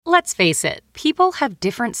Let's face it, people have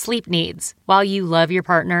different sleep needs. While you love your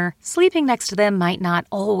partner, sleeping next to them might not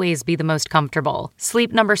always be the most comfortable.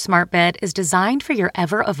 Sleep Number Smart Bed is designed for your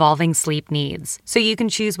ever-evolving sleep needs, so you can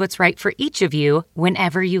choose what's right for each of you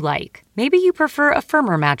whenever you like. Maybe you prefer a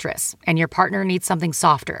firmer mattress and your partner needs something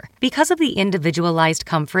softer. Because of the individualized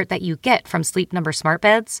comfort that you get from Sleep Number Smart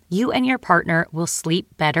Beds, you and your partner will sleep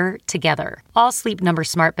better together. All Sleep Number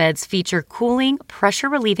Smart Beds feature cooling,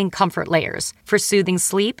 pressure-relieving comfort layers for soothing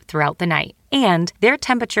sleep throughout the night. And their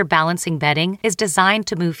temperature balancing bedding is designed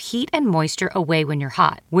to move heat and moisture away when you're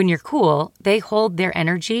hot. When you're cool, they hold their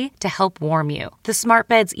energy to help warm you. The smart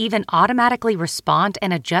beds even automatically respond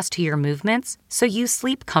and adjust to your movements, so you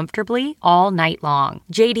sleep comfortably all night long.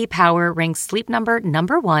 J.D. Power ranks Sleep Number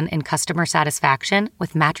 #1 in customer satisfaction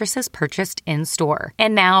with mattresses purchased in-store.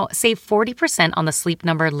 And now, save 40% on the Sleep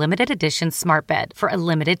Number limited edition smart bed for a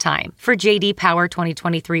limited time. For J.D. Power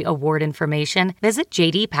 2023 award information, visit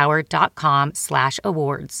jdpower.com/awards.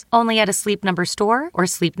 Only at a Sleep Number store or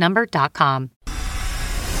sleepnumber.com.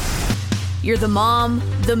 You're the mom,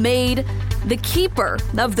 the maid, the keeper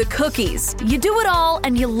of the cookies. You do it all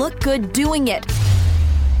and you look good doing it.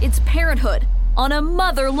 It's parenthood on a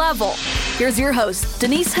mother level. Here's your host,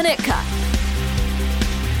 Denise Hanitka.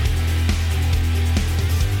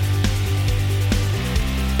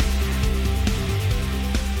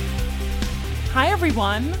 Hi,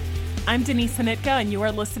 everyone. I'm Denise Hanitka, and you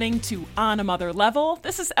are listening to On a Mother Level.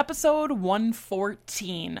 This is episode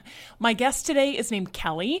 114. My guest today is named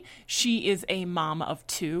Kelly. She is a mom of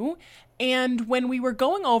two. And when we were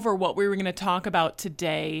going over what we were going to talk about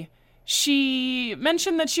today, she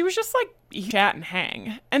mentioned that she was just like chat and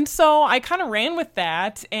hang. And so I kind of ran with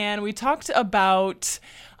that, and we talked about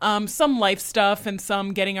some life stuff and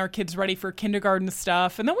some getting our kids ready for kindergarten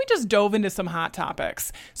stuff. And then we just dove into some hot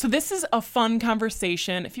topics. So this is a fun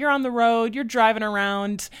conversation. If you're on the road, you're driving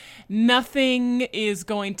around, nothing is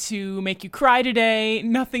going to make you cry today,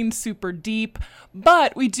 nothing super deep,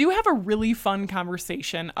 but we do have a really fun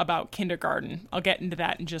conversation about kindergarten. I'll get into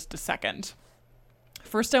that in just a second.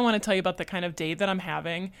 First, I want to tell you about the kind of day that I'm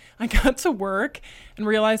having. I got to work and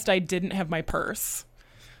realized I didn't have my purse.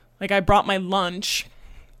 Like, I brought my lunch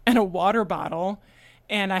and a water bottle,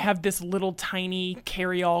 and I have this little tiny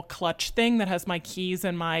carry-all clutch thing that has my keys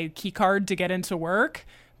and my key card to get into work,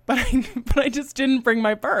 but I just didn't bring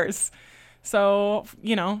my purse. So,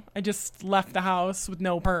 I just left the house with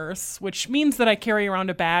no purse, which means that I carry around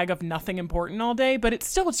a bag of nothing important all day, but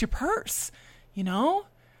it's your purse, I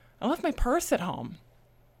left my purse at home.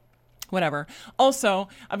 Whatever. Also,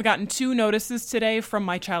 I've gotten 2 notices today from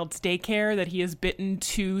my child's daycare that he has bitten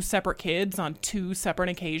 2 separate kids on 2 separate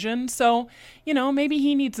occasions. So, maybe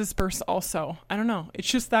he needs his purse also. I don't know. It's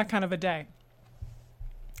just that kind of a day.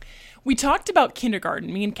 We talked about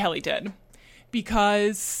kindergarten, me and Kelly did,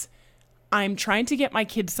 because I'm trying to get my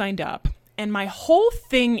kids signed up. And my whole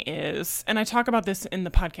thing is, and I talk about this in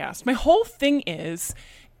the podcast, my whole thing is,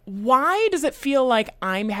 why does it feel like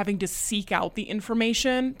I'm having to seek out the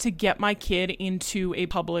information to get my kid into a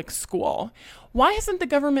public school? Why hasn't the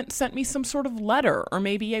government sent me some sort of letter or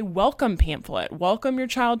maybe a welcome pamphlet? Welcome your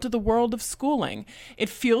child to the world of schooling. It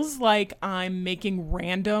feels like I'm making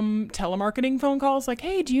random telemarketing phone calls like,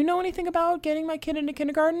 hey, do you know anything about getting my kid into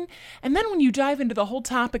kindergarten? And then when you dive into the whole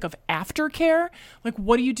topic of aftercare, like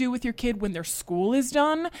what do you do with your kid when their school is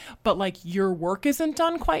done, but like your work isn't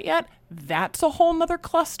done quite yet? That's a whole nother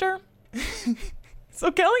cluster.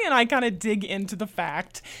 So Kelly and I kind of dig into the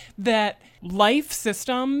fact that life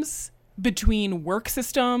systems between work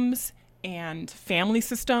systems and family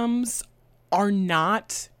systems are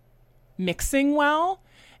not mixing well.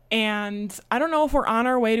 And I don't know if we're on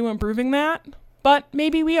our way to improving that, but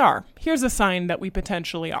maybe we are. Here's a sign that we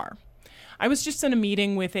potentially are. I was just in a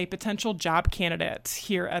meeting with a potential job candidate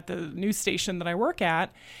here at the news station that I work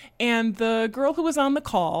at, and the girl who was on the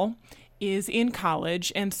call is in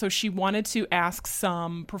college, and so she wanted to ask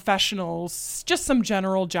some professionals just some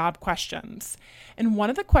general job questions. And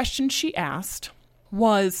one of the questions she asked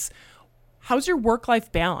was, how's your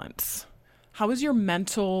work-life balance? How is your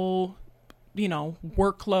mental,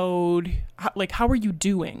 workload? How are you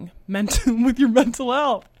doing with your mental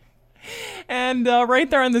health? And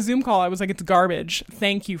right there on the Zoom call, I was like, it's garbage.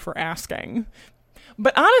 Thank you for asking.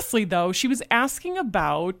 But honestly, though, she was asking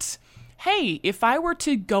about, hey, if I were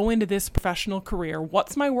to go into this professional career,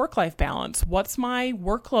 what's my work-life balance? What's my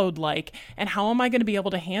workload like? And how am I going to be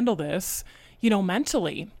able to handle this,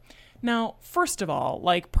 mentally? Now, first of all,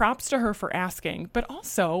 like, props to her for asking, but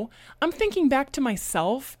also I'm thinking back to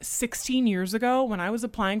myself 16 years ago when I was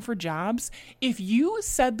applying for jobs. If you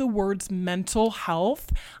said the words mental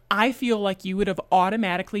health, I feel like you would have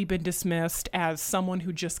automatically been dismissed as someone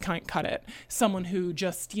who just can't cut it, someone who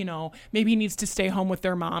just, maybe needs to stay home with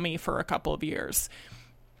their mommy for a couple of years.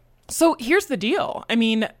 So here's the deal. I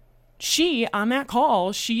mean, on that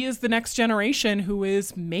call, she is the next generation who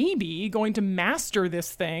is maybe going to master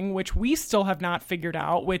this thing, which we still have not figured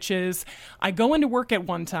out, which is I go into work at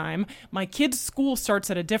one time, my kid's school starts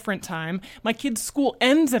at a different time, my kid's school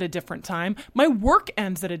ends at a different time, my work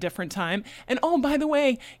ends at a different time, and oh, by the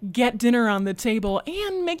way, get dinner on the table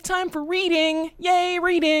and make time for reading. Yay,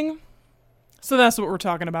 reading. So that's what we're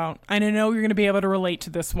talking about. And I know you're going to be able to relate to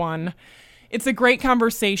this one. It's a great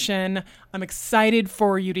conversation. I'm excited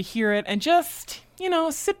for you to hear it and just,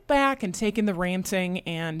 sit back and take in the ranting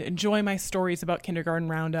and enjoy my stories about Kindergarten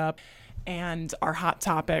Roundup and our hot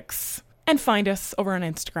topics. And find us over on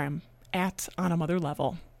Instagram at On a Mother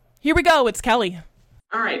Level. Here we go. It's Kelly.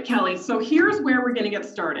 All right, Kelly. So here's where we're going to get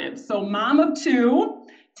started. So mom of two,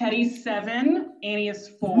 Teddy's 7, Annie is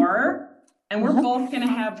 4. And we're both going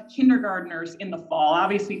to have kindergartners in the fall.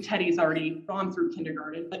 Obviously, Teddy's already gone through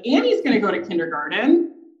kindergarten, but Annie's going to go to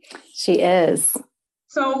kindergarten. She is.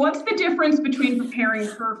 So what's the difference between preparing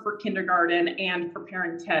her for kindergarten and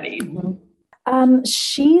preparing Teddy?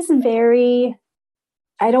 She's very,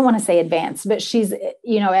 I don't want to say advanced, but she's,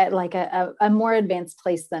 at like a more advanced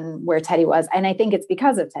place than where Teddy was. And I think it's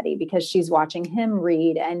because of Teddy, because she's watching him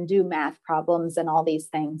read and do math problems and all these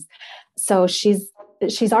things. So she's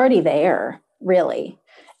already there, really.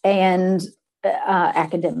 And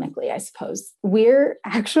academically, I suppose. We're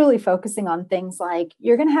actually focusing on things like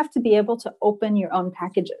you're going to have to be able to open your own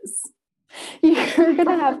packages. You're going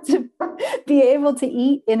to have to be able to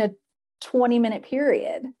eat in a 20-minute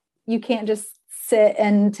period. You can't just sit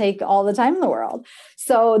and take all the time in the world.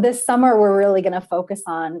 So this summer, we're really going to focus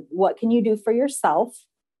on what can you do for yourself.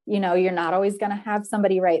 You're not always going to have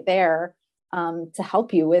somebody right there to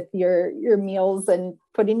help you with your meals and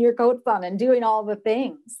putting your coats on and doing all the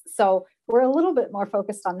things. So we're a little bit more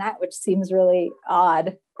focused on that, which seems really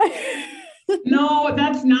odd. No,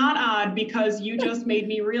 that's not odd, because you just made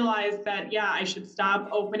me realize that, I should stop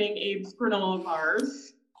opening Abe's granola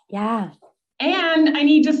bars. Yeah. And I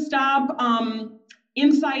need to stop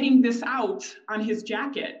insiding this out on his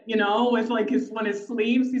jacket, with like one of his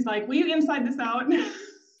sleeves. He's like, will you inside this out?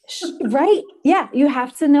 Right. Yeah. You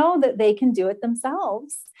have to know that they can do it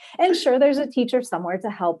themselves. And sure, there's a teacher somewhere to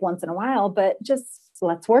help once in a while, but just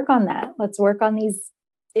let's work on that. Let's work on these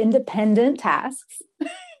independent tasks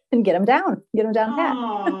and get them down pat.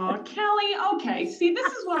 Oh, Kelly. Okay. See,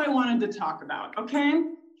 this is what I wanted to talk about. Okay.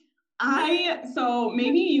 So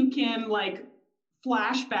maybe you can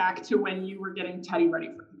flash back to when you were getting Teddy ready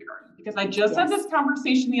for kindergarten, because I just had this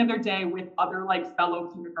conversation the other day with other fellow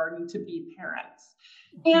kindergarten to be parents.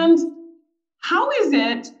 And how is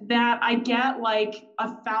it that I get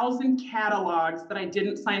 1,000 catalogs that I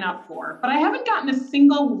didn't sign up for, but I haven't gotten a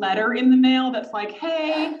single letter in the mail that's like,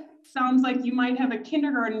 hey, sounds like you might have a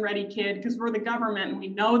kindergarten ready kid because we're the government and we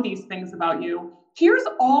know these things about you. Here's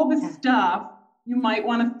all the stuff you might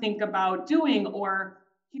want to think about doing, or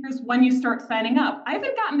here's when you start signing up. I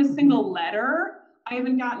haven't gotten a single letter. I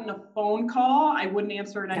haven't gotten a phone call. I wouldn't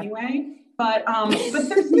answer it anyway. But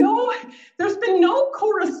there's been no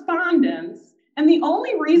correspondence. And the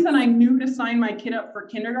only reason I knew to sign my kid up for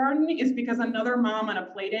kindergarten is because another mom on a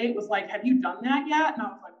play date was like, have you done that yet? And I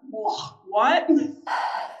was like, whoa, what?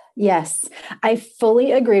 Yes, I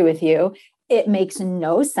fully agree with you. It makes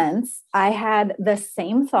no sense. I had the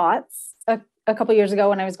same thoughts a couple years ago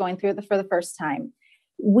when I was going through it for the first time.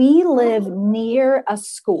 We live near a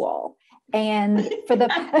school, and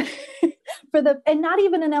and not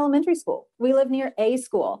even an elementary school. We live near a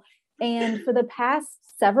school. And for the past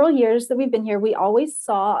several years that we've been here, we always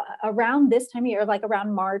saw around this time of year,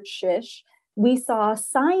 around March-ish, we saw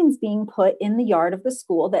signs being put in the yard of the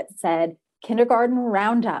school that said kindergarten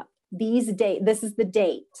roundup, this is the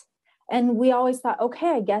date. And we always thought,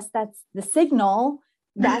 okay, I guess that's the signal.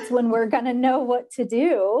 That's when we're going to know what to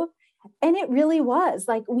do. And it really was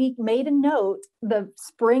we made a note the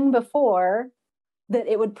spring before that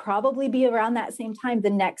it would probably be around that same time the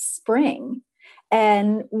next spring.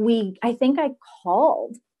 And I think I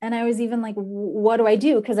called and I was even like, what do I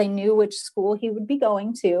do? Because I knew which school he would be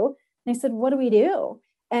going to. And I said, what do we do?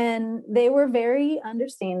 And they were very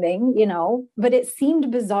understanding, but it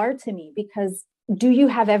seemed bizarre to me because do you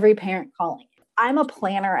have every parent calling? I'm a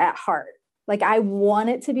planner at heart. I want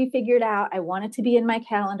it to be figured out. I want it to be in my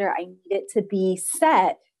calendar. I need it to be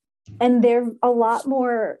set. And they're a lot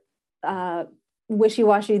more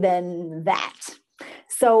wishy-washy than that.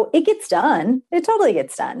 So it gets done. It totally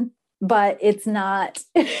gets done, but it's not,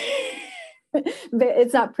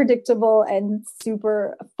 it's not predictable and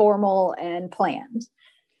super formal and planned.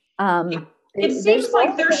 It seems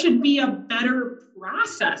like there should be a better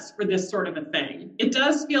process for this sort of a thing. It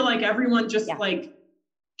does feel like everyone just like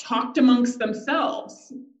talked amongst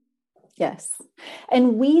themselves. Yes.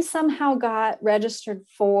 And we somehow got registered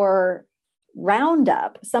for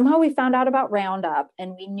Roundup. Somehow we found out about Roundup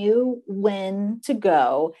and we knew when to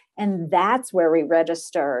go. And that's where we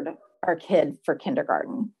registered our kid for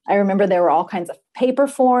kindergarten. I remember there were all kinds of paper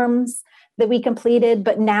forms that we completed,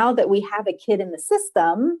 but now that we have a kid in the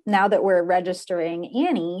system, now that we're registering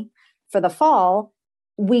Annie for the fall,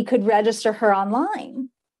 we could register her online.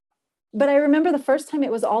 But I remember the first time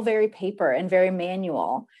it was all very paper and very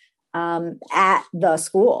manual at the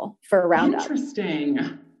school for Roundup.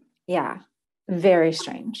 Interesting. Yeah. Very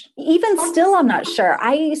strange. Even still, I'm not sure.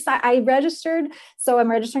 I registered. So I'm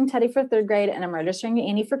registering Teddy for 3rd grade and I'm registering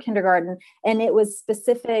Annie for kindergarten. And it was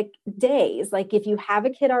specific days. Like if you have a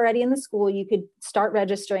kid already in the school, you could start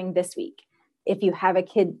registering this week. If you have a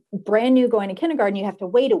kid brand new going to kindergarten, you have to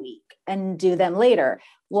wait a week and do them later.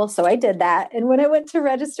 Well, so I did that. And when I went to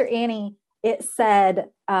register Annie, it said,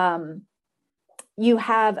 you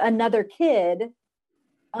have another kid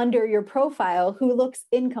under your profile who looks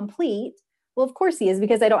incomplete. Well, of course he is,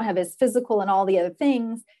 because I don't have his physical and all the other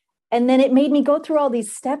things. And then it made me go through all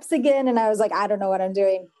these steps again. And I was like, I don't know what I'm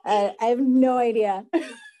doing. I have no idea.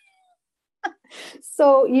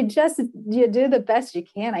 So you do the best you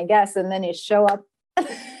can, I guess. And then you show up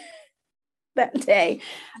that day.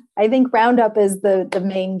 I think Roundup is the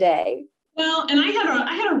main day. Well, and I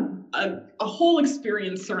had a whole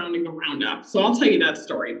experience surrounding the Roundup. So I'll tell you that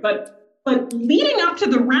story. But leading up to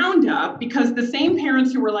the Roundup, because the same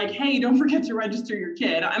parents who were like, hey, don't forget to register your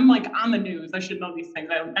kid. I'm like on the news. I should know these things.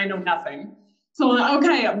 I know nothing. So,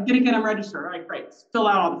 okay, I'm going to get them registered. All right, great. Fill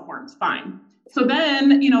out all the forms. Fine. So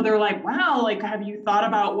then, they're like, wow, like, have you thought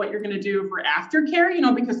about what you're going to do for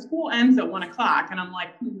aftercare? Because school ends at 1:00. And I'm like,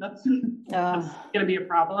 that's going to be a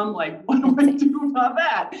problem. Like, what do I do about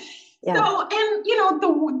that? Yeah. So, and,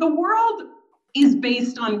 the world is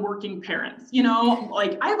based on working parents,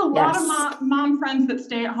 like I have a lot of mom friends that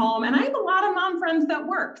stay at home and I have a lot of mom friends that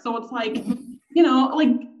work. So it's like, like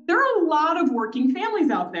there are a lot of working families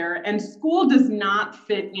out there and school does not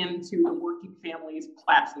fit into the working families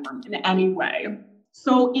platform in any way.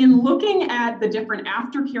 So in looking at the different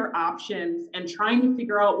aftercare options and trying to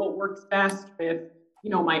figure out what works best with,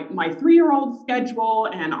 my 3-year-old schedule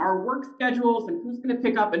and our work schedules and who's going to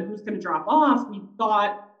pick up and who's going to drop off, we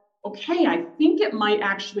thought, okay, I think it might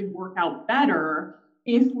actually work out better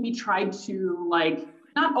if we tried to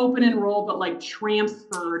not open enroll, but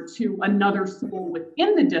transfer to another school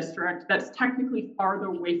within the district that's technically farther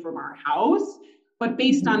away from our house, but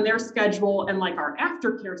based on their schedule and our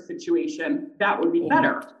aftercare situation, that would be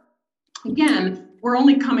better. Again, we're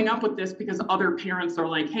only coming up with this because other parents are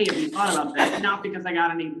like, hey, have you thought about this? Not because I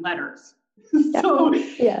got any letters.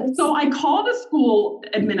 So I call the school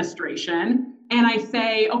administration and I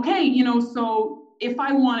say, okay, so if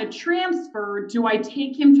I want to transfer, do I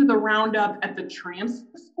take him to the Roundup at the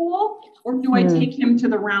transfer school or do I take him to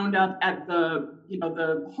the Roundup at the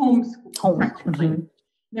home school?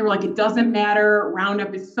 They were like, it doesn't matter.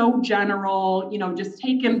 Roundup is so general, just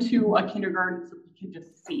take him to a kindergarten so he can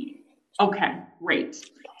just see. Okay, great.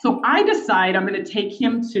 So I decide I'm going to take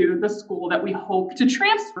him to the school that we hope to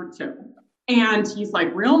transfer to. And he's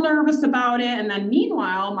real nervous about it. And then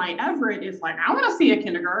meanwhile, my Everett is like, I want to see a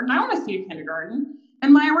kindergarten. I want to see a kindergarten.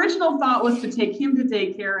 And my original thought was to take him to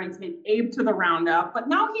daycare and take Abe to the Roundup. But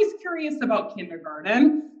now he's curious about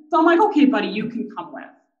kindergarten. So I'm like, okay, buddy, you can come with.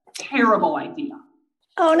 Terrible idea.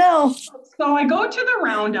 Oh, no. So I go to the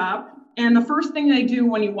Roundup. And the first thing they do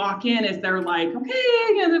when you walk in is they're like, okay,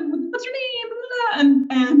 what's your name?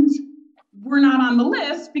 And we're not on the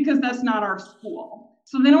list because that's not our school.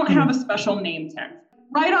 So they don't have a special name tag.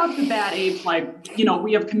 Right off the bat, Abe's like,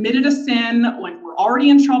 we have committed a sin. We're already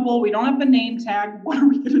in trouble. We don't have the name tag. What are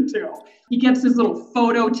we going to do? He gets his little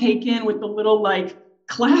photo taken with the little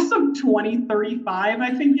class of 2035,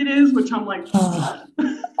 I think it is, which I'm like,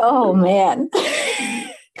 oh man.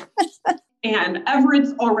 And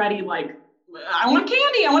Everett's already I want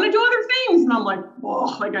candy. I want to do other things. And I'm like,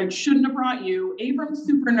 I shouldn't have brought you. Abram's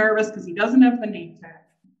super nervous because he doesn't have the name tag.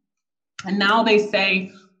 And now they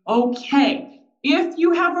say, okay, if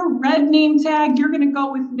you have a red name tag, you're going to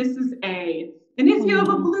go with Mrs. A. And if you have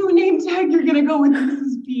a blue name tag, you're going to go with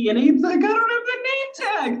Mrs. B. And Abe's like, I don't have the name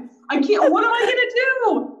tag. I can't, what am I going to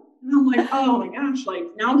do? And I'm like, oh my gosh, like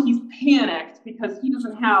now he's panicked because he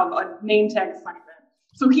doesn't have a name tag assignment.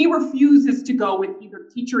 So he refuses to go with either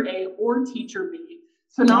teacher A or teacher B.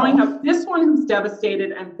 So now I have this one who's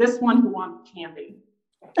devastated and this one who wants candy.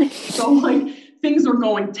 So like things are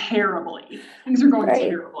going terribly.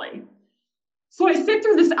 Terribly. So I sit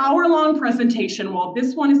through this hour-long presentation while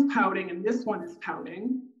this one is pouting and this one is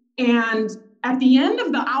pouting. And at the end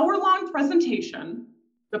of the hour-long presentation,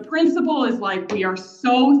 the principal is like, we are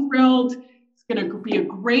so thrilled. It's going to be a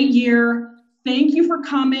great year. Thank you for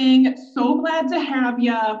coming. So glad to have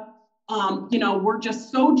you. We're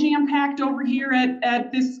just so jam-packed over here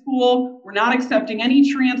at this school. We're not accepting any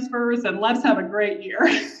transfers and let's have a great year.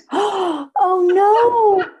 Oh,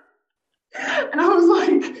 no. And I was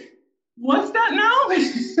like, what's that now?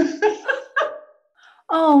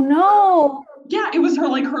 Oh, no. Yeah, it was her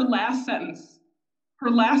last sentence. Her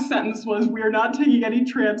last sentence was, we're not taking any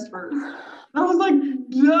transfers. And I was like,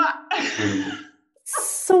 duh.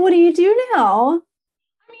 So what do you do now?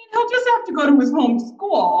 I mean, he'll just have to go to his home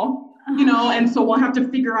school, and so we'll have to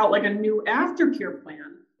figure out like a new aftercare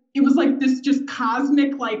plan. It was like this just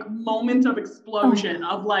cosmic like moment of explosion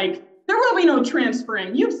of like, there will be no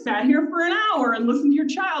transferring. You've sat here for an hour and listened to your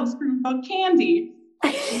child scream about candy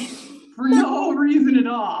for no reason at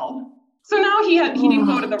all. So now he didn't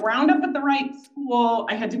go to the roundup at the right school.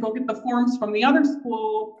 I had to go get the forms from the other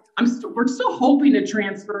school. We're still hoping to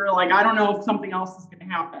transfer. Like, I don't know if something else is going to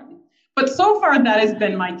happen. But so far, that has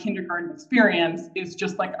been my kindergarten experience, is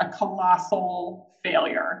just like a colossal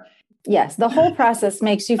failure. Yes, the whole process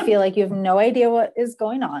makes you feel like you have no idea what is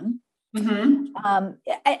going on. Mm-hmm.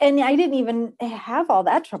 And I didn't even have all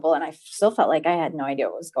that trouble, and I still felt like I had no idea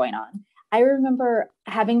what was going on. I remember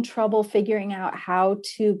having trouble figuring out how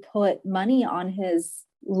to put money on his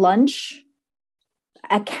lunch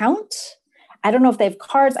account. I don't know if they have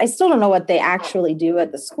cards. I still don't know what they actually do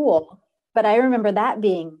at the school, but I remember that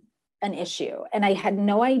being an issue. And I had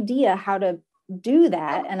no idea how to do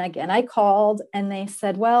that. And again, I called and they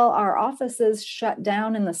said, well, our offices shut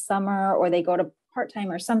down in the summer, or they go to part-time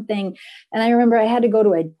or something. And I remember I had to go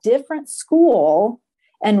to a different school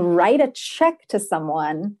and write a check to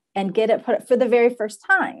someone and get it put for the very first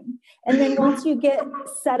time. And then once you get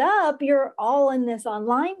set up, you're all in this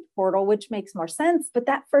online portal, which makes more sense. But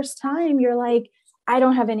that first time you're like, I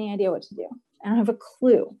don't have any idea what to do. I don't have a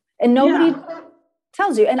clue. And nobody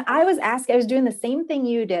tells you. And I was doing the same thing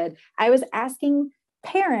you did. I was asking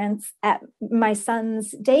parents at my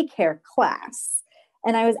son's daycare class,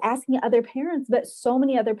 and I was asking other parents, but so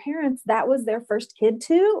many other parents, that was their first kid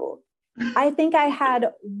too. I think I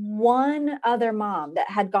had one other mom that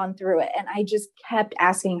had gone through it, and I just kept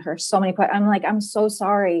asking her so many questions. I'm like, I'm so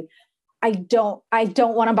sorry. I don't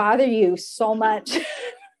want to bother you so much,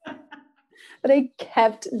 but I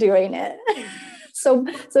kept doing it. So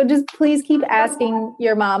just please keep asking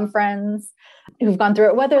your mom friends who've gone through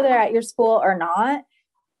it, whether they're at your school or not.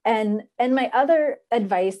 And my other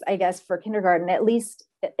advice, I guess, for kindergarten, at least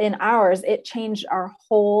in ours, it changed our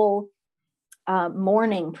whole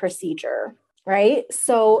morning procedure, right?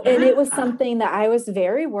 So, and it was something that I was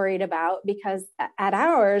very worried about, because at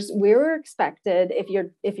ours, we were expected,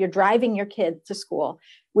 if you're driving your kid to school,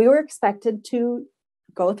 we were expected to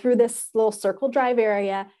go through this little circle drive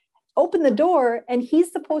area, open the door, and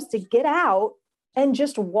he's supposed to get out and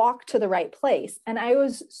just walk to the right place. And I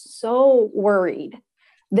was so worried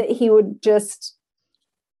that he would just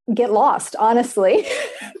get lost, honestly,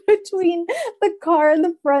 between the car and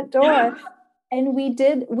the front door. Yeah. And we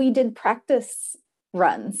did practice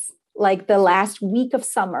runs. Like the last week of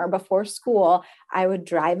summer before school, I would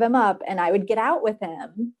drive him up and I would get out with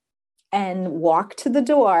him and walk to the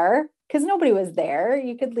door, because nobody was there.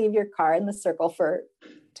 You could leave your car in the circle for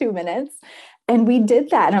 2 minutes. And we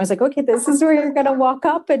did that. And I was like, okay, this is where you're going to walk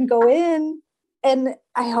up and go in. And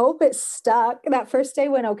I hope it stuck. That first day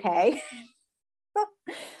went okay.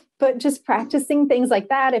 But just practicing things like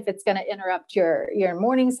that, if it's going to interrupt your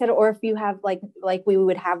morning set, or if you have like we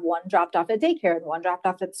would have one dropped off at daycare and one dropped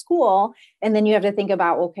off at school. And then you have to think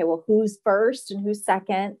about, okay, well, who's first and who's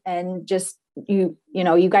second? And just, you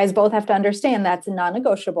guys both have to understand that's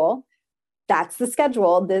non-negotiable. That's the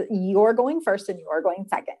schedule, that you're going first and you're going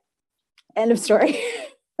second. End of story.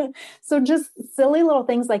 So just silly little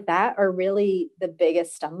things like that are really the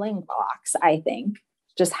biggest stumbling blocks, I think,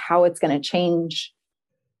 just how it's going to change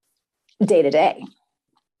day to day.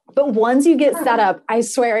 But once you get set up, I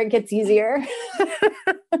swear it gets easier.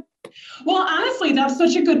 Well, honestly, that's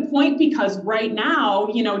such a good point, because right now,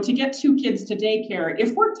 to get 2 kids to daycare,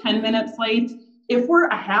 if we're 10 minutes late, if we're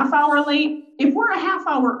a half hour late, if we're a half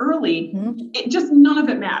hour early, it just, none of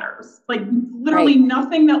it matters. Like literally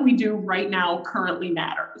nothing that we do right now currently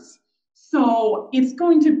matters. So it's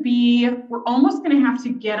going to be, we're almost going to have to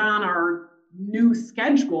get on our new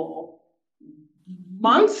schedule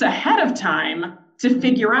months ahead of time to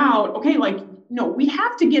figure out, okay, like, no, we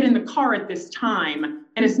have to get in the car at this time.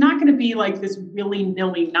 And it's not going to be like this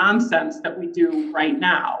willy-nilly nonsense that we do right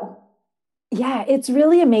now. Yeah, it's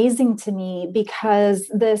really amazing to me because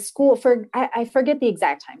the school I forget the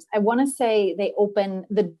exact times. I want to say they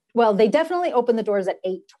definitely open the doors at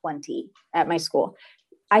 8:20 at my school.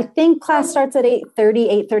 I think class starts at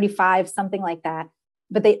 8:30, 8:35, something like that.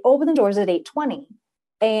 But they open the doors at 8:20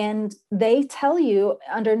 and they tell you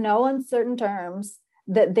under no uncertain terms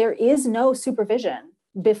that there is no supervision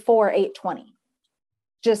before 8:20.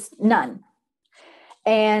 Just none.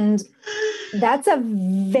 And that's a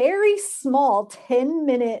very small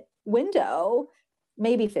 10-minute window,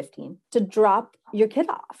 maybe 15, to drop your kid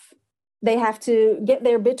off. They have to get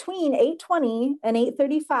there between 8:20 and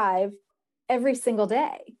 8:35 every single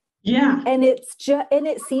day. Yeah. And it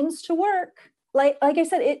seems to work. Like I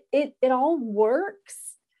said, it all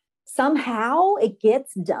works. Somehow it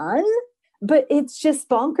gets done, but it's just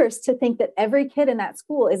bonkers to think that every kid in that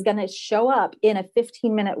school is going to show up in a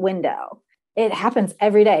 15-minute window. It happens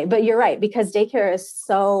every day, but you're right, because daycare is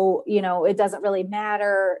so, it doesn't really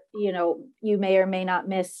matter. You may or may not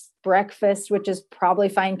miss breakfast, which is probably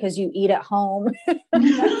fine because you eat at home.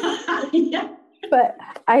 Yeah. But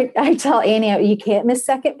I tell Annie, you can't miss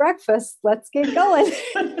second breakfast. Let's get going.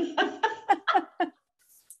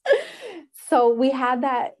 So we had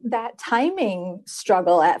that timing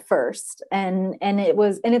struggle at first, and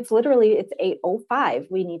it's literally, it's 8:05.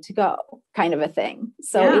 We need to go, kind of a thing.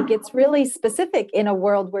 So Yeah. It gets really specific in a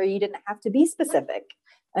world where you didn't have to be specific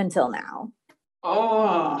until now.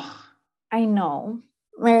 Oh, I know.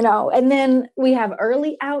 And then we have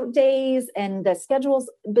early out days, and the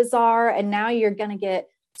schedule's bizarre. And now you're going to get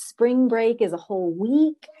spring break is a whole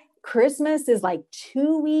week. Christmas is like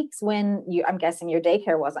 2 weeks when I'm guessing your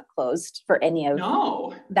daycare wasn't closed for any of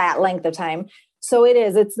that length of time. So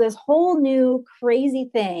it's this whole new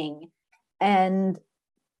crazy thing. And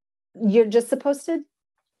you're just supposed to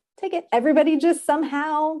take it. Everybody just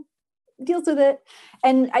somehow deals with it.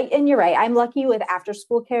 And you're right. I'm lucky with after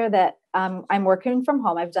school care that I'm working from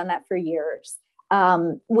home. I've done that for years.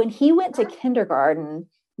 When he went to kindergarten,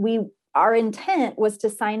 our intent was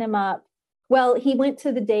to sign him up. Well, he went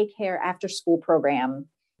to the daycare after school program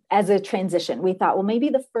as a transition. We thought, well, maybe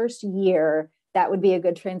the first year that would be a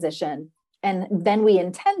good transition. And then we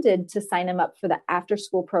intended to sign him up for the after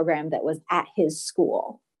school program that was at his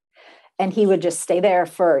school. And he would just stay there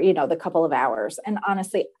for, the couple of hours. And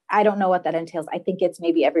honestly, I don't know what that entails. I think it's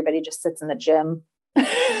maybe everybody just sits in the gym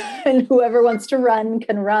and whoever wants to run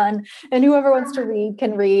can run and whoever wants to read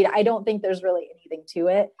can read. I don't think there's really anything to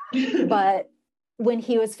it. But when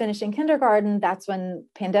he was finishing kindergarten, that's when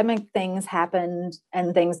pandemic things happened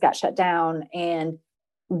and things got shut down, and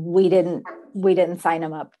we didn't sign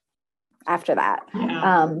him up after that.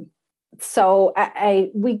 yeah. So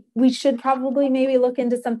we should probably maybe look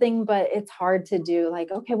into something, but it's hard to do.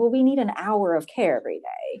 Like, okay, well, we need an hour of care every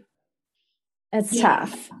day. It's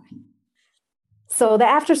tough. So the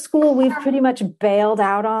after school we've pretty much bailed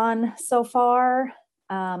out on so far.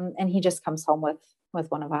 And he just comes home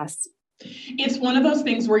with one of us. It's one of those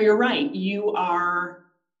things where you're right. You are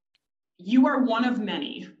one of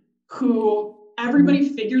many who everybody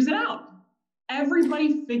figures it out.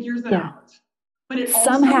 Everybody figures it out. But it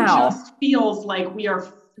also just feels like we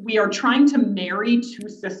are trying to marry two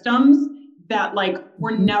systems that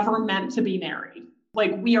were never meant to be married.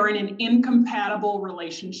 Like we are in an incompatible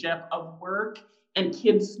relationship of work and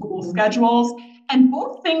kids' school schedules, and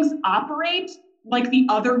both things operate like the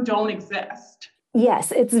other don't exist.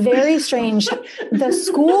 Yes, it's very strange. The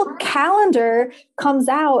school calendar comes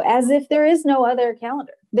out as if there is no other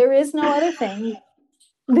calendar. There is no other thing.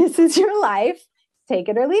 This is your life. Take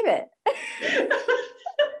it or leave it.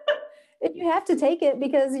 And you have to take it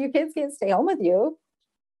because your kids can't stay home with you.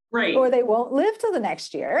 Right. Or they won't live till the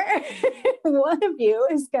next year. One of you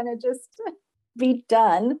is going to just be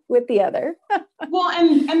done with the other. Well,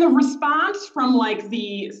 and the response from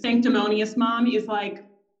the sanctimonious mom is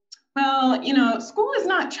well, school is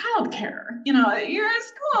not childcare. Your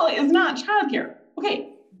school is not childcare.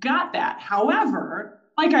 Okay, got that. However,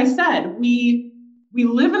 like I said, we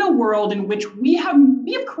live in a world in which we have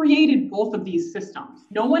created both of these systems.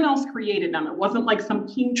 No one else created them. It wasn't like some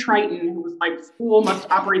King Triton who was like, school must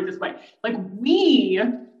operate this way. We,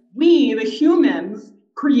 the humans,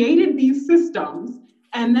 created these systems,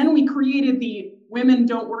 and then we created the women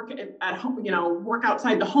don't work at home, work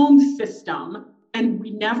outside the home system. And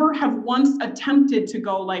we never have once attempted to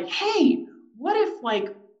go hey, what if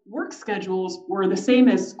like work schedules were the same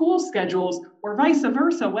as school schedules or vice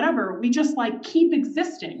versa, whatever, we just like keep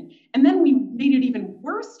existing. And then we made it even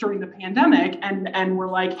worse during the pandemic. And we're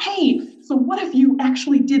like, hey, so what if you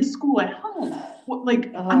actually did school at home?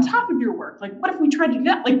 Like on top of your work, like what if we tried to do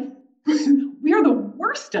that? Like we are the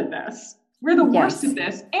worst at this. We're the worst at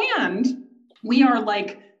this. And we are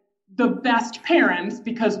like the best parents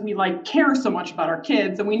because we like care so much about our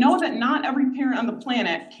kids. And we know that not every parent on the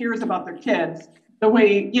planet cares about their kids the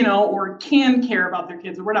way, you know, or can care about their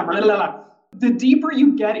kids or whatever. Blah, blah, blah. The deeper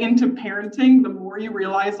you get into parenting, the more you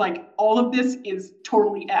realize like all of this is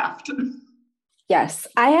totally effed. Yes.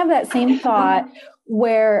 I have that same thought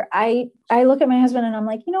where I look at my husband and I'm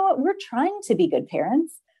like, you know what? We're trying to be good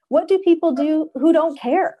parents. What do people do who don't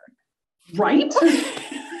care? Right?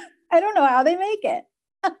 I don't know how they make it.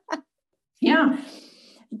 Yeah.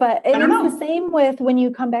 But it's the same with when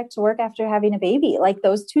you come back to work after having a baby. Like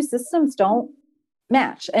those two systems don't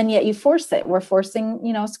match. And yet you force it. We're forcing,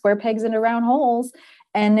 you know, square pegs into round holes.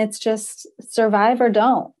 And it's just survive or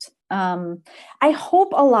don't. I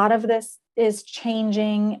hope a lot of this is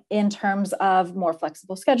changing in terms of more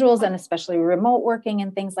flexible schedules and especially remote working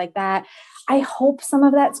and things like that. I hope some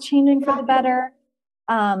of that's changing for the better.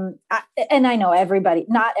 And I know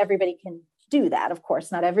not everybody can do that. Of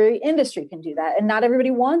course, not every industry can do that. And not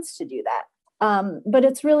everybody wants to do that. But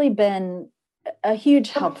it's really been a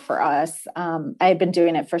huge help for us. I've been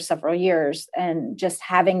doing it for several years and just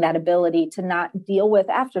having that ability to not deal with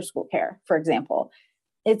after school care, for example,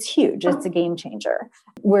 it's huge. It's a game changer.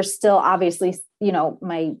 We're still obviously, you know,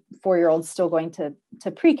 my 4-year-old's still going to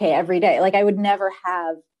pre-K every day. Like I would never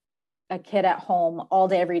have a kid at home all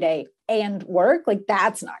day, every day and work. Like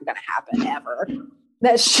that's not going to happen ever.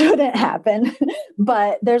 That shouldn't happen.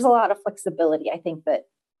 But there's a lot of flexibility, I think, that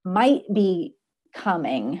might be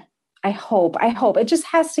coming. I hope it just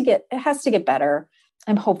has to get better.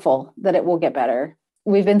 I'm hopeful that it will get better.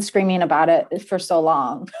 We've been screaming about it for so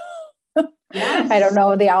long. Yes. I don't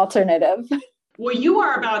know the alternative. Well, you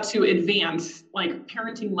are about to advance like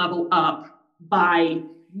parenting level up by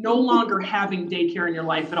no longer having daycare in your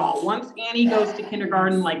life at all. Once Annie goes to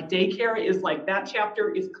kindergarten, like daycare is like that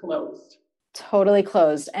chapter is closed. Totally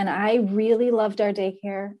closed. And I really loved our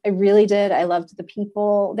daycare. I really did. I loved the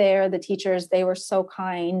people there, the teachers. They were so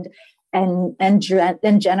kind and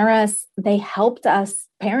generous. They helped us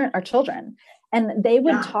parent our children. And they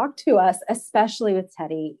would talk to us, especially with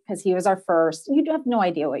Teddy, because he was our first. You have no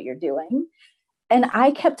idea what you're doing. And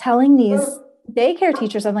I kept telling these daycare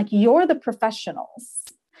teachers, I'm like, you're the professionals.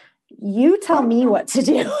 You tell me what to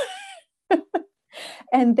do.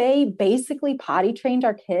 And they basically potty trained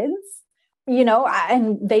our kids, you know,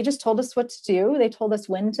 and they just told us what to do. They told us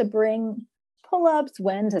when to bring pull-ups,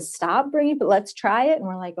 when to stop bringing, but let's try it. And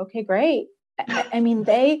we're like, okay, great. I mean,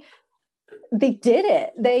 they did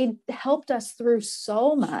it. They helped us through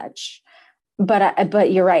so much,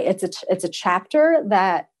 but you're right. It's a chapter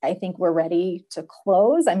that I think we're ready to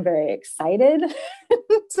close. I'm very excited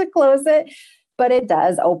to close it, but it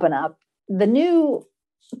does open up the new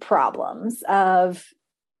problems of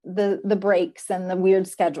the breaks and the weird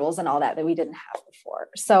schedules and all that we didn't have before.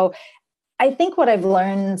 So I think what I've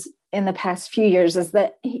learned in the past few years is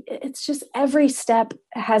that it's just every step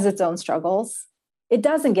has its own struggles. It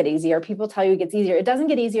doesn't get easier. People tell you it gets easier. It doesn't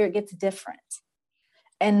get easier. It gets different.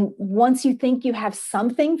 And once you think you have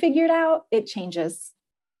something figured out, it changes.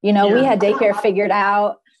 You know, we had daycare figured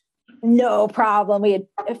out. No problem.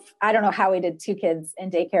 I don't know how we did 2 kids in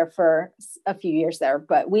daycare for a few years there,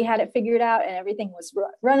 but we had it figured out and everything was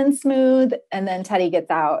running smooth. And then Teddy gets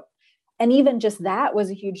out. And even just that was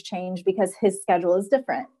a huge change because his schedule is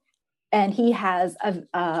different. And he has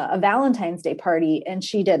a Valentine's Day party and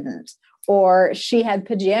she didn't. Or she had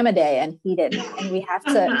pajama day and he didn't. And we have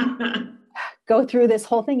to go through this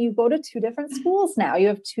whole thing. You go to 2 different schools now. You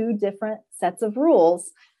have 2 different sets of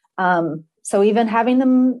rules. So even having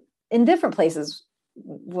them in different places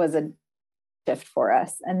was a shift for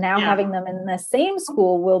us. And now having them in the same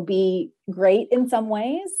school will be great in some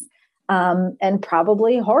ways and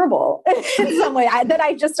probably horrible in some way that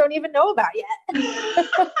I just don't even know about yet.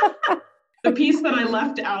 The piece that I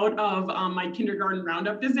left out of my kindergarten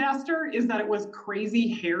roundup disaster is that it was crazy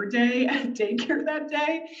hair day at daycare that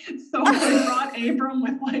day. So I brought Abram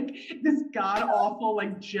with like this god awful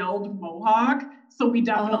like gelled mohawk. So we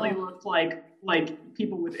definitely looked like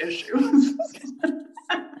people with issues.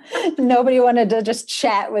 Nobody wanted to just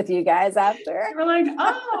chat with you guys after. They were like,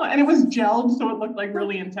 oh, and it was gelled, so it looked like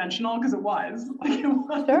really intentional because it was. Like it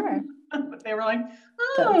was. Sure. But they were like,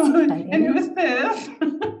 oh, and who's this?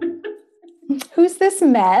 Who's this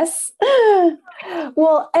mess?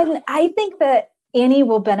 Well, and I think that Annie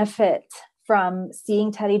will benefit from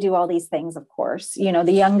seeing Teddy do all these things, of course. You know,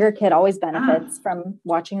 the younger kid always benefits from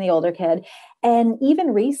watching the older kid. And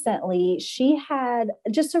even recently, she had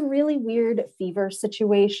just a really weird fever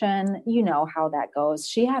situation. You know how that goes.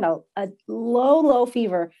 She had a low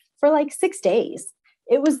fever for like 6 days.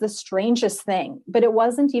 It was the strangest thing, but it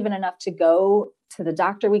wasn't even enough to go to the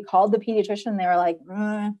doctor. We called the pediatrician and they were like,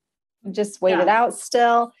 just wait it out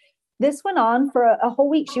still. This went on for a whole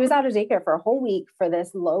week. She was out of daycare for a whole week for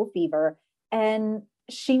this low fever. And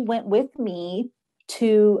she went with me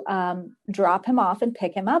to drop him off and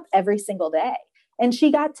pick him up every single day. And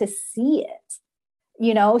she got to see it,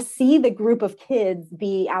 you know, see the group of kids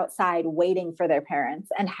be outside waiting for their parents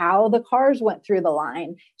and how the cars went through the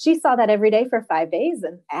line. She saw that every day for 5 days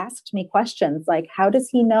and asked me questions like, how does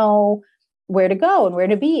he know where to go and where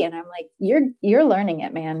to be? And I'm like, you're learning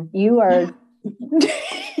it, man. You are,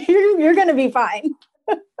 you're going to be fine.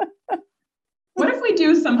 What if we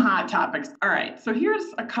do some hot topics? All right. So here's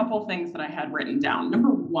a couple things that I had written down. Number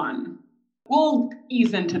one, we'll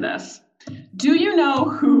ease into this. Do you know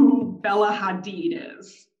who Bella Hadid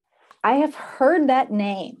is? I have heard that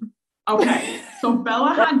name. Okay. So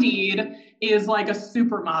Bella Hadid is like a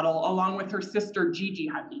supermodel along with her sister, Gigi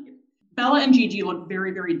Hadid. Bella and Gigi look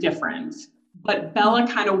very, very different, but Bella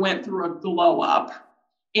kind of went through a glow up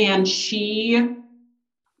and she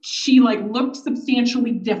like looked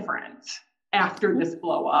substantially different after this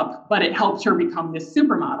blow up, but it helped her become this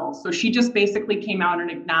supermodel. So she just basically came out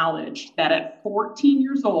and acknowledged that at 14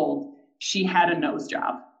 years old, she had a nose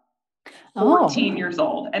job. 14 years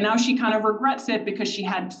old. And now she kind of regrets it because she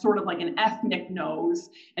had sort of like an ethnic nose.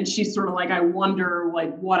 And she's sort of like, I wonder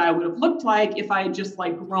like what I would have looked like if I had just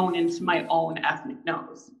like grown into my own ethnic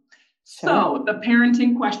nose. Sure. So the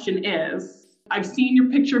parenting question is, I've seen your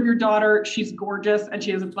picture of your daughter. She's gorgeous and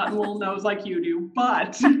she has a buttonhole nose like you do,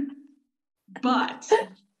 but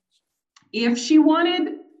if she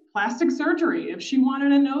wanted plastic surgery, if she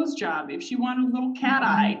wanted a nose job, if she wanted a little cat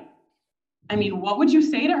eye, I mean, what would you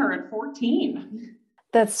say to her at 14?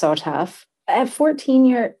 That's so tough. At 14,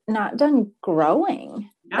 you're not done growing.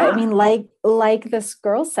 Yeah. I mean, like this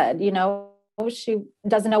girl said, you know, she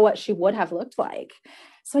doesn't know what she would have looked like.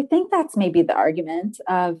 So I think that's maybe the argument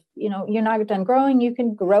of, you know, you're not done growing. You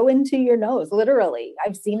can grow into your nose. Literally.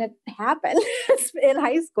 I've seen it happen in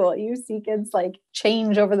high school. You see kids like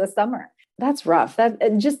change over the summer. That's rough.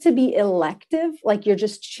 That just to be elective, like you're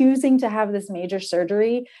just choosing to have this major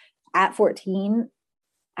surgery at 14.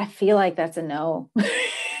 I feel like that's a no.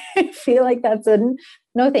 I feel like that's a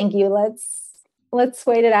no, thank you. Let's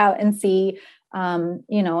wait it out and see,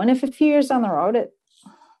 you know, and if a few years down the road,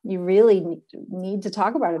 you really need to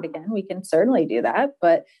talk about it again, we can certainly do that.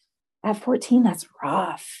 But at 14, that's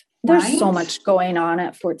rough. There's so much going on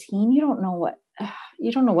at 14. You don't know what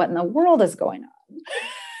in the world is going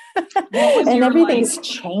on. And everything's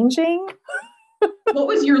changing. What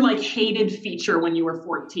was your like hated feature when you were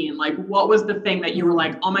 14? Like, what was the thing that you were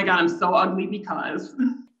like, oh my God, I'm so ugly because?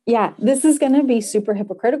 Yeah, this is going to be super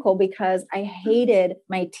hypocritical because I hated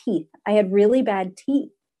my teeth. I had really bad teeth.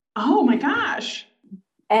 Oh my gosh.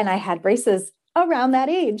 And I had braces around that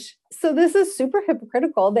age. So this is super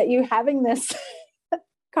hypocritical that you're having this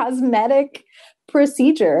cosmetic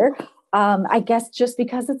procedure. I guess just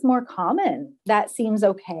because it's more common, that seems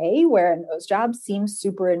okay, where a nose job seems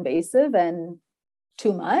super invasive and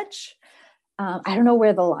too much. I don't know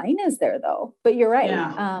where the line is there though, but you're right.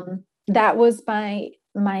 Yeah. That was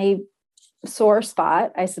my sore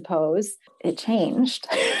spot, I suppose. It changed.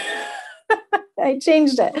 I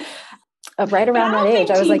changed it. Right around that age,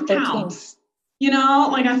 I was like 13. Counts. You know,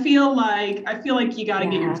 like I feel like you got to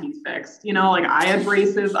get your teeth fixed. You know, like I had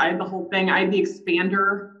braces, I had the whole thing. I had the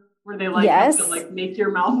expander where they like have to like make your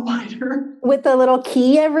mouth wider with the little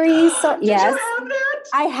key every. So Did you have that?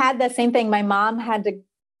 I had the same thing. My mom had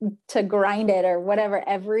to grind it or whatever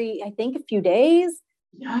every, I think, a few days.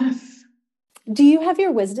 Yes. Do you have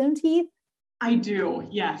your wisdom teeth? I do.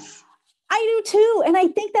 Yes. I do too. And I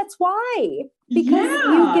think that's why, because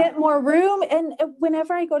you get more room. And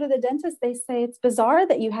whenever I go to the dentist, they say it's bizarre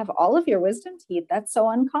that you have all of your wisdom teeth. That's so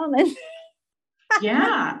uncommon.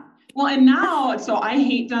 Yeah. Well, and now, so I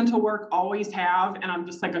hate dental work, always have, and I'm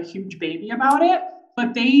just like a huge baby about it.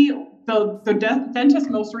 But the dentist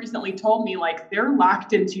most recently told me like they're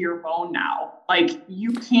locked into your bone now. Like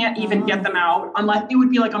you can't even get them out unless it would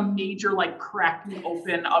be like a major like cracking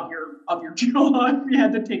open of your jaw if you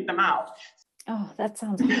had to take them out. Oh, that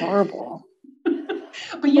sounds horrible.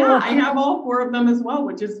 But yeah, I have all 4 of them as well,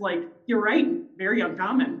 which is like, you're right, very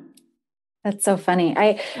uncommon. That's so funny.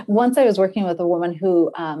 Once I was working with a woman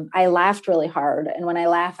who I laughed really hard. And when I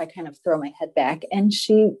laugh, I kind of throw my head back. And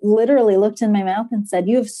she literally looked in my mouth and said,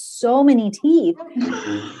 "You have so many teeth."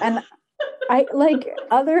 And I, like,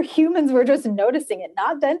 other humans were just noticing it,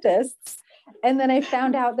 not dentists. And then I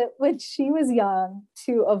found out that when she was young,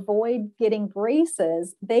 to avoid getting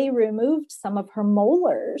braces, they removed some of her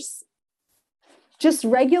molars, just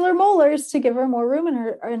regular molars, to give her more room in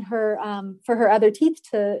her for her other teeth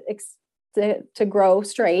to grow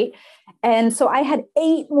straight. And so I had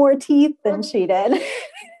 8 more teeth than she did.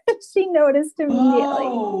 She noticed immediately.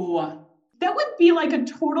 Oh, that would be like a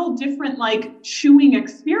total different like chewing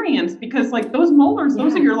experience, because like those molars,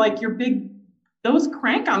 those are your big, those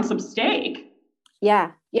crank on some steak.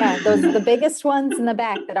 Yeah. Those are the biggest ones in the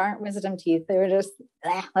back that aren't wisdom teeth. They were just,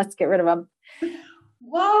 let's get rid of them.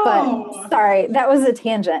 Whoa. But sorry, that was a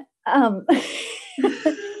tangent. I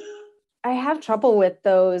have trouble with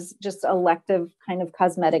those just elective kind of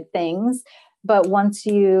cosmetic things. But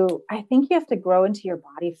I think you have to grow into your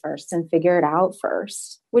body first and figure it out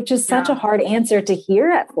first, which is such a hard answer to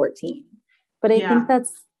hear at 14. But I think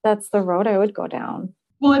that's the road I would go down.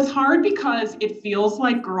 Well, it's hard because it feels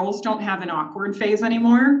like girls don't have an awkward phase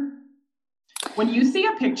anymore. When you see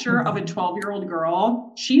a picture of a 12-year-old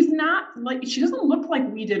girl, she doesn't look like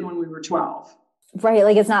we did when we were 12. Right.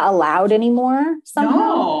 Like it's not allowed anymore somehow.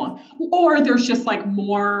 No. Or there's just like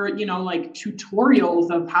more, like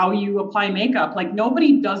tutorials of how you apply makeup. Like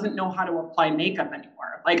nobody doesn't know how to apply makeup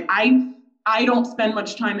anymore. Like I don't spend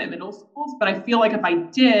much time at middle schools, but I feel like if I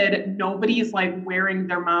did, nobody's like wearing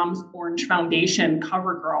their mom's orange foundation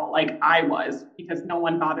CoverGirl like I was, because no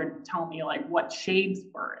one bothered to tell me like what shades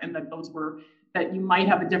were, and that you might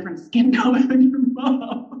have a different skin color than your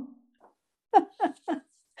mom.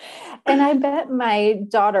 And I bet my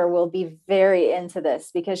daughter will be very into this,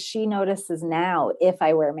 because she notices now if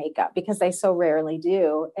I wear makeup, because I so rarely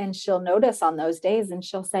do. And she'll notice on those days and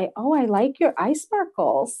she'll say, "Oh, I like your eye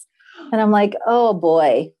sparkles." And I'm like, "Oh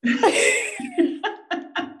boy, this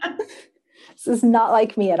is not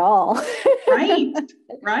like me at all." Right.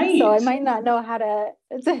 So I might not know how to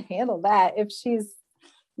handle that. If she's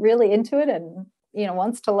really into it and,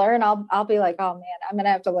 wants to learn, I'll be like, "Oh man, I'm going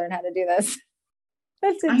to have to learn how to do this."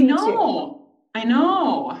 I know.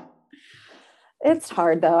 It's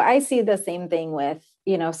hard though. I see the same thing with,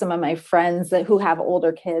 some of my friends who have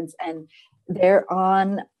older kids, and they're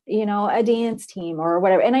on, a dance team or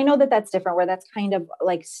whatever. And I know that that's different, where that's kind of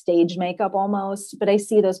like stage makeup almost, but I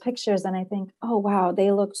see those pictures and I think, oh wow,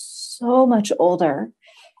 they look so much older.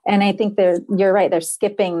 And I think you're right. They're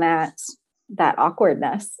skipping that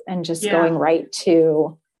awkwardness and just going right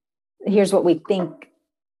to, here's what we think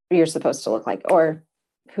you're supposed to look like, or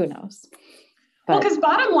who knows? Because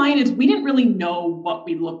bottom line is we didn't really know what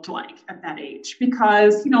we looked like at that age,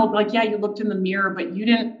 because, you looked in the mirror, but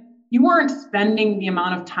you weren't spending the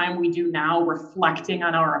amount of time we do now reflecting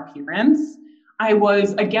on our appearance. I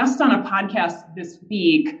was a guest on a podcast this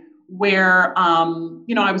week where,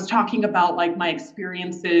 I was talking about like my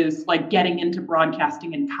experiences, like getting into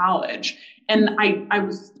broadcasting in college. And I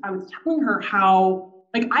was telling her how,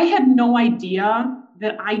 like, I had no idea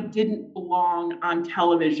that I didn't belong on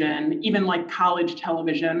television, even like college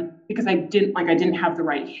television, because I didn't have the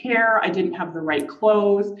right hair. I didn't have the right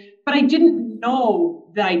clothes, but I didn't know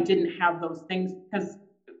that I didn't have those things, because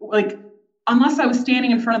like, unless I was standing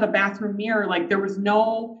in front of the bathroom mirror, like there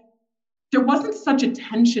wasn't such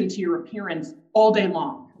attention to your appearance all day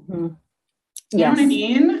long. Mm-hmm. You know what I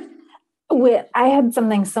mean? I had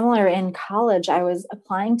something similar in college. I was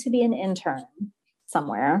applying to be an intern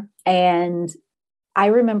somewhere, and I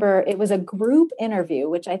remember it was a group interview,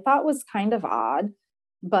 which I thought was kind of odd,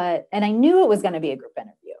 and I knew it was going to be a group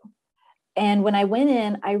interview. And when I went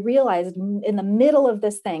in, I realized in the middle of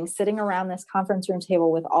this thing, sitting around this conference room table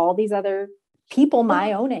with all these other people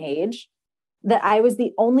my own age, that I was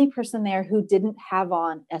the only person there who didn't have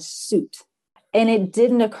on a suit. And it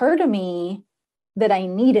didn't occur to me that I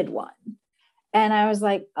needed one. And I was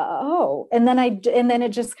like, oh, and then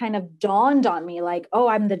it just kind of dawned on me, like, oh,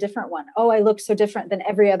 I'm the different one. Oh, I look so different than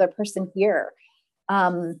every other person here.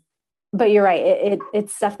 But you're right.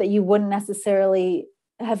 It's stuff that you wouldn't necessarily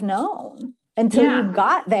have known until you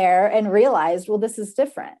got there and realized, well, this is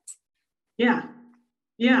different. Yeah.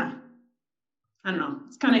 Yeah. I don't know.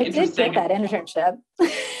 It's kind of interesting. I did get that internship.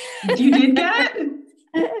 You did get it?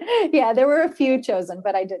 Yeah, there were a few chosen,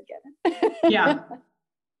 but I did get it. Yeah.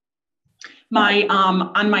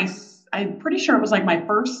 I'm pretty sure it was like I think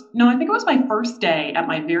it was my first day at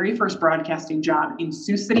my very first broadcasting job in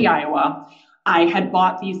Sioux City, Iowa. I had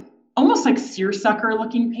bought these almost like seersucker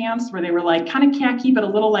looking pants where they were like kind of khaki, but a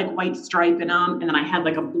little like white stripe in them. And then I had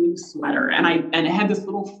like a blue sweater and it had this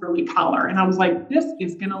little frilly collar. And I was like, this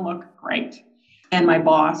is going to look great. And my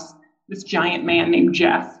boss, this giant man named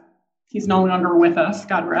Jeff, he's no longer with us,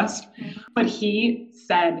 God rest, but he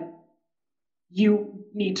said, you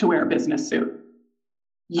need to wear a business suit.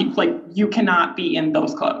 You cannot be in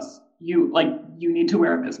those clothes. You need to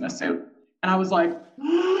wear a business suit. And I was like,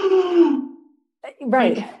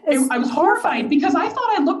 right. I was horrified because I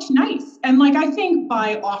thought I looked nice. And like, I think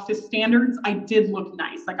by office standards, I did look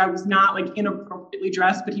nice. Like I was not like inappropriately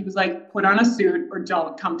dressed, but he was like, put on a suit or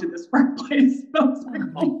don't come to this workplace. I was like,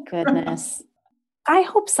 oh my goodness. I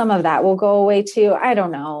hope some of that will go away too. I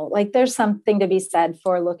don't know. Like there's something to be said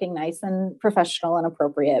for looking nice and professional and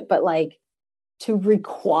appropriate, but like to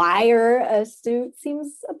require a suit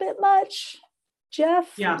seems a bit much.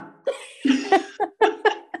 Jeff? Yeah.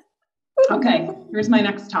 Okay, here's my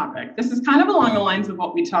next topic. This is kind of along the lines of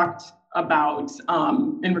what we talked about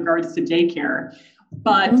in regards to daycare.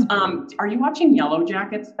 But are you watching Yellow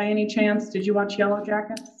Jackets by any chance? Did you watch Yellow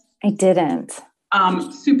Jackets? I didn't.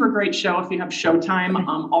 Super great show if you have Showtime.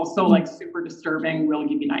 Also like super disturbing, will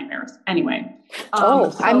give you nightmares. Anyway.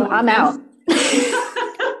 I'm out.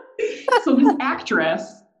 So this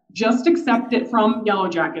actress just accepted from Yellow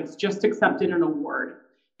Jackets, just accepted an award.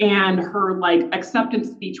 And her like acceptance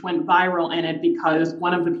speech went viral in it because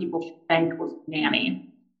one of the people she thanked was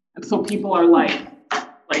Nanny. And so people are like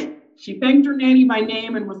she thanked her nanny by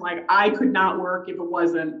name and was like, I could not work if it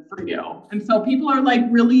wasn't for you. And so people are like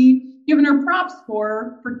really giving her props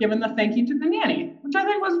for giving the thank you to the nanny, which I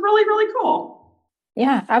think was really, really cool.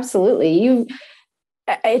 Yeah, absolutely.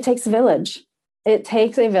 It takes a village. It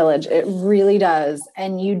takes a village. It really does.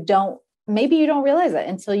 And maybe you don't realize it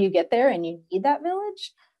until you get there and you need that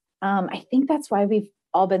village. I think that's why we've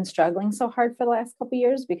all been struggling so hard for the last couple of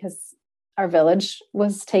years, because our village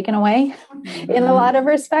was taken away in a lot of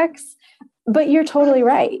respects. But you're totally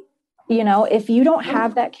right. You know, if you don't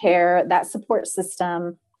have that care, that support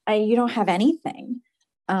system, you don't have anything.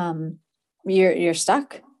 You're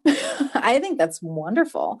stuck. I think that's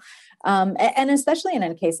wonderful. And especially in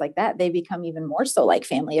a case like that, they become even more so like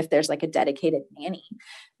family if there's like a dedicated nanny.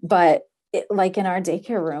 But like in our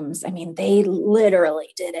daycare rooms, I mean, they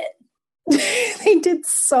literally did it. They did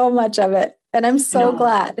so much of it. And I'm so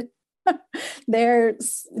glad. They're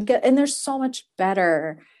so much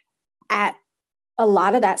better at a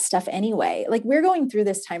lot of that stuff anyway. Like we're going through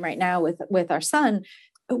this time right now with our son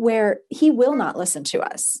where he will not listen to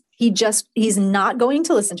us. He's not going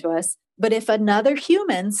to listen to us. But if another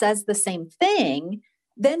human says the same thing,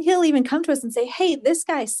 then he'll even come to us and say, hey, this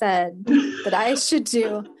guy said that I should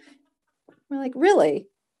do. We're like, really?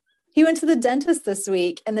 He went to the dentist this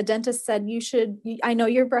week and the dentist said, I know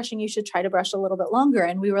you're brushing, you should try to brush a little bit longer.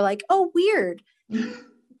 And we were like, oh, weird.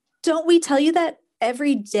 Don't we tell you that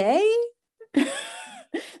every day?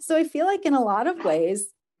 So I feel like in a lot of ways,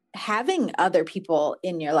 having other people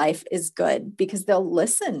in your life is good because they'll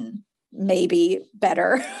listen maybe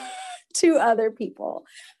better to other people.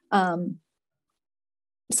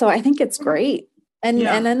 So I think it's great. And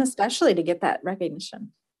then especially to get that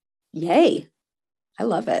recognition. Yay. I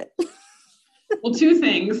love it. Well, two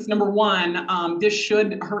things. Number one, this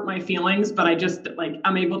should hurt my feelings, but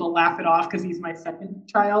I'm able to laugh it off because he's my second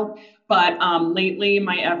child. But lately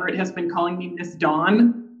my Everett has been calling me Miss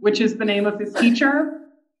Dawn, which is the name of his teacher.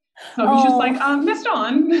 So he's just like, Miss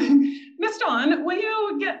Dawn, will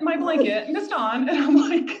you get my blanket? Miss Dawn. And I'm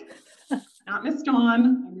like, not Miss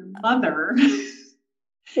Dawn, I'm your mother.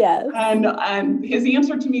 Yes. And his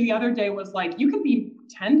answer to me the other day was like, you can be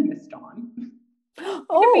pretend Miss Dawn.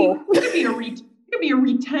 Oh, you could be a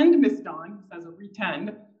retend Miss Dawn. He says a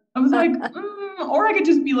retend. I was like, or I could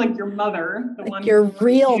just be like your mother, the like one your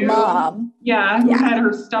real mom. Yeah, who had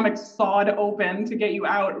her stomach sawed open to get you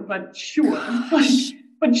out. But sure,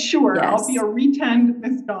 but sure, yes. I'll be a retend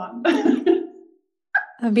Miss Dawn.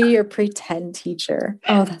 I'll be your pretend teacher.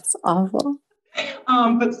 Oh, that's awful.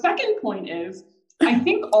 But second point is, I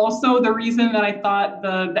think also the reason that I thought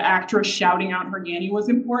the actress shouting out her nanny was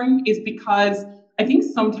important is because I think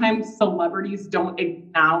sometimes celebrities don't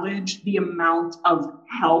acknowledge the amount of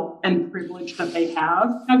help and privilege that they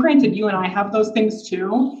have. Now, granted, you and I have those things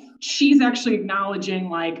too. She's actually acknowledging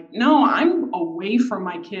like, no, I'm away from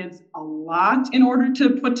my kids a lot in order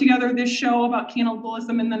to put together this show about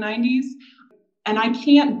cannibalism in the 90s. And I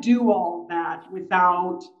can't do all that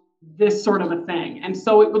without this sort of a thing. And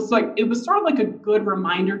so it was sort of like a good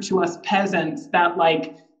reminder to us peasants that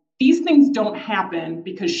like, these things don't happen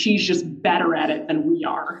because she's just better at it than we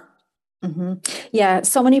are. Mm-hmm. Yeah.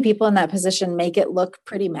 So many people in that position make it look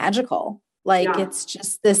pretty magical. Like Yeah. it's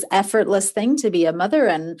just this effortless thing to be a mother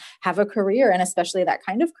and have a career, and especially that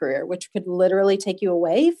kind of career, which could literally take you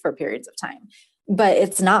away for periods of time. But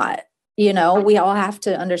it's not, we all have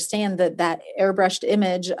to understand that airbrushed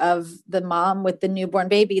image of the mom with the newborn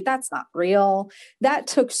baby, that's not real. That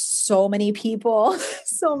took so many people,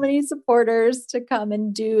 so many supporters to come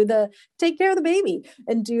and take care of the baby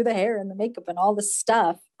and do the hair and the makeup and all the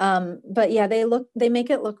stuff. But yeah, they make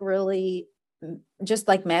it look really just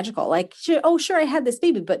like magical. Like, oh, sure, I had this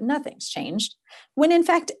baby, but nothing's changed. When in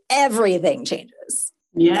fact, everything changes.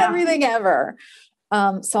 Yeah. Everything ever.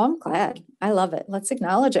 So I'm glad. I love it. Let's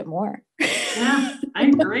acknowledge it more. Yeah, I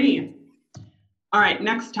agree. All right,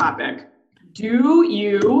 next topic. I'll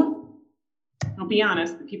be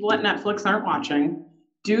honest, the people at Netflix aren't watching.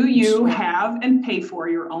 Do you have and pay for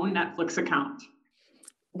your own Netflix account?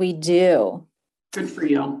 We do. Good for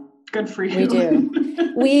you. Good for you.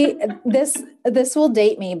 We do. This will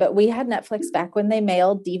date me, but we had Netflix back when they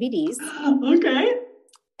mailed DVDs. Okay.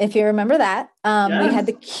 If you remember that, Yes. We had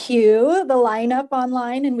the queue, the lineup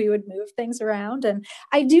online, and we would move things around. And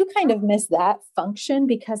I do kind of miss that function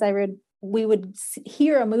because we would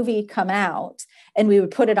hear a movie come out and we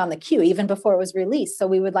would put it on the queue even before it was released. So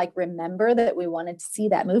we would like remember that we wanted to see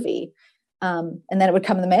that movie. And then it would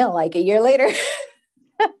come in the mail like a year later.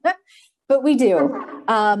 But we do.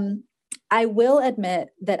 I will admit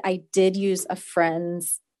that I did use a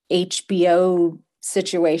friend's HBO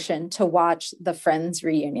situation to watch the Friends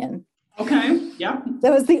reunion. Okay. Yeah.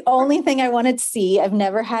 That was the only thing I wanted to see. I've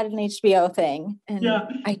never had an HBO thing. And Yeah.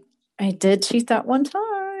 I did cheat that one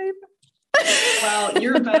time. Well,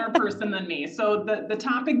 you're a better person than me. So the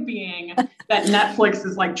topic being that Netflix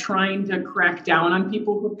is like trying to crack down on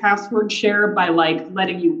people who password share by like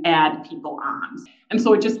letting you add people on. And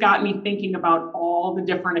so it just got me thinking about all the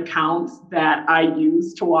different accounts that I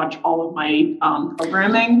use to watch all of my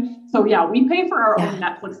programming. So yeah, we pay for our own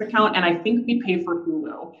Netflix account, and I think we pay for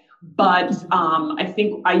Hulu. But I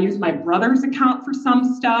think I use my brother's account for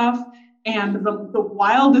some stuff. And the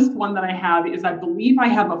wildest one that I have is I believe I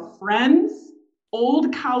have a friend's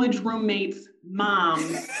old college roommate's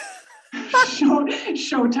mom's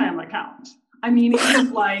Showtime account. I mean, it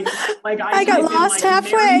is like I got lost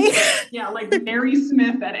halfway. Like Mary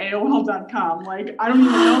Smith at AOL.com. Like, I don't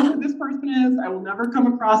even know who this person is. I will never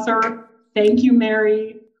come across her. Thank you,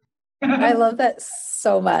 Mary. I love that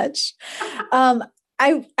so much.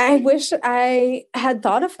 I wish I had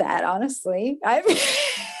thought of that, honestly.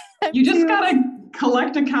 You just got to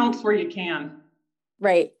collect accounts where you can.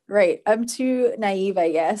 Right. I'm too naive,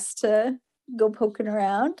 I guess, to go poking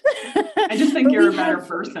around. I just think you're a better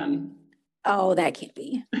person. Oh, that can't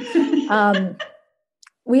be.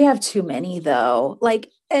 We have too many though. Like,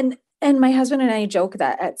 and my husband and I joke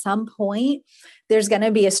that at some point there's going to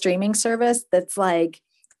be a streaming service that's like,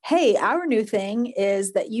 hey, our new thing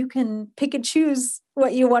is that you can pick and choose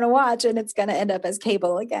what you want to watch, and it's going to end up as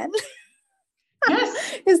cable again.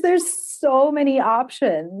 Yes. Because there's so many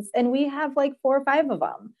options and we have like 4 or 5 of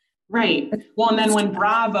them. Right. Well, and then when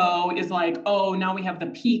Bravo is like, oh, now we have the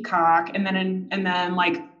Peacock, and then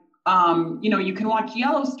like, you can watch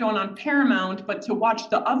Yellowstone on Paramount, but to watch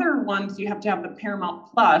the other ones, you have to have the Paramount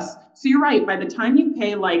Plus. So you're right. By the time you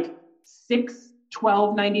pay like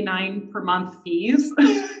 $12.99 per month fees,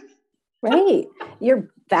 right, you're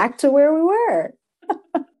back to where we were.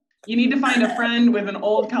 You need to find a friend with an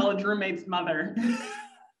old college roommate's mother.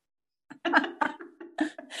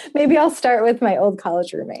 Maybe I'll start with my old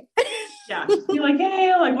college roommate. Yeah, just be like,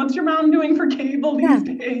 hey, like, what's your mom doing for cable these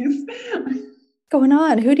days? Going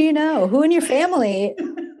on? Who do you know? Who in your family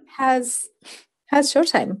has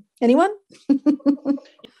Showtime? Anyone?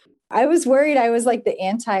 I was worried I was like the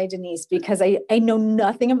anti-Denise because I know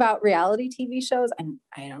nothing about reality TV shows.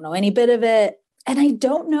 I don't know any bit of it. And I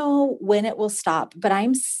don't know when it will stop, but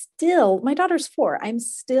my daughter's 4. I'm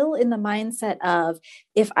still in the mindset of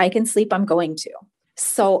if I can sleep, I'm going to.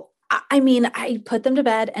 So, I mean, I put them to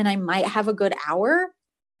bed and I might have a good hour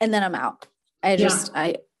and then I'm out.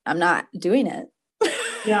 I'm not doing it.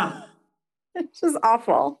 Yeah. It's just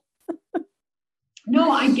awful. No,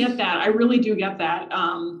 I get that. I really do get that.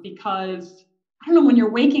 Because I don't know, when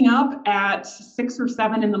you're waking up at 6 or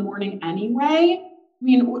 7 in the morning anyway, I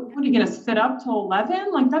mean, what are you going to sit up till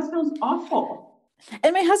 11? Like, that sounds awful.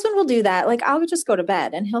 And my husband will do that. Like, I'll just go to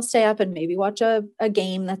bed and he'll stay up and maybe watch a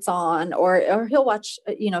game that's on, or he'll watch,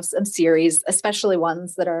 some series, especially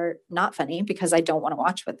ones that are not funny because I don't want to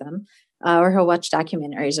watch with them. Or he'll watch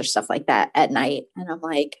documentaries or stuff like that at night. And I'm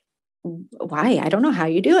like, why? I don't know how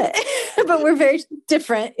you do it, but we're very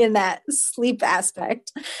different in that sleep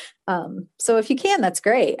aspect. So if you can, that's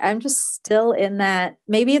great. I'm just still in that.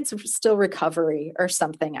 Maybe it's still recovery or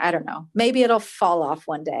something. I don't know. Maybe it'll fall off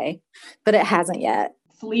one day, but it hasn't yet.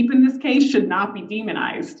 Sleep in this case should not be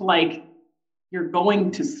demonized. Like, you're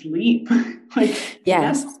going to sleep. Like,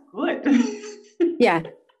 yes, that's good. Yeah.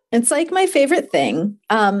 It's like my favorite thing.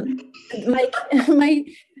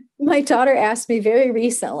 My daughter asked me very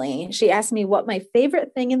recently, she asked me what my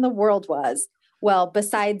favorite thing in the world was. Well,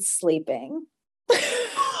 besides sleeping.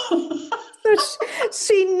 So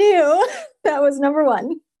she knew that was number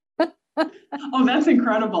one. Oh, that's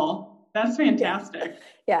incredible. That's fantastic.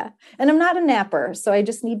 Yeah. And I'm not a napper, so I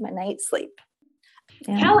just need my night's sleep.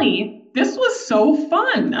 Yeah. Kelly, this was so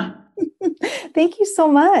fun. Thank you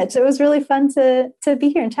so much. It was really fun to be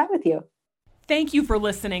here and chat with you. Thank you for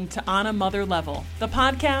listening to On a Mother Level, the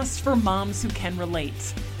podcast for moms who can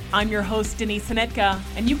relate. I'm your host, Denise Hanitka,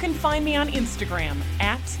 and you can find me on Instagram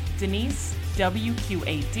at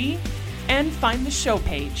DeniseWQAD and find the show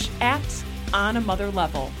page at On a Mother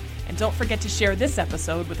Level. And don't forget to share this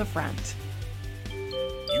episode with a friend.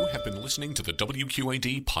 You have been listening to the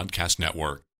WQAD Podcast Network.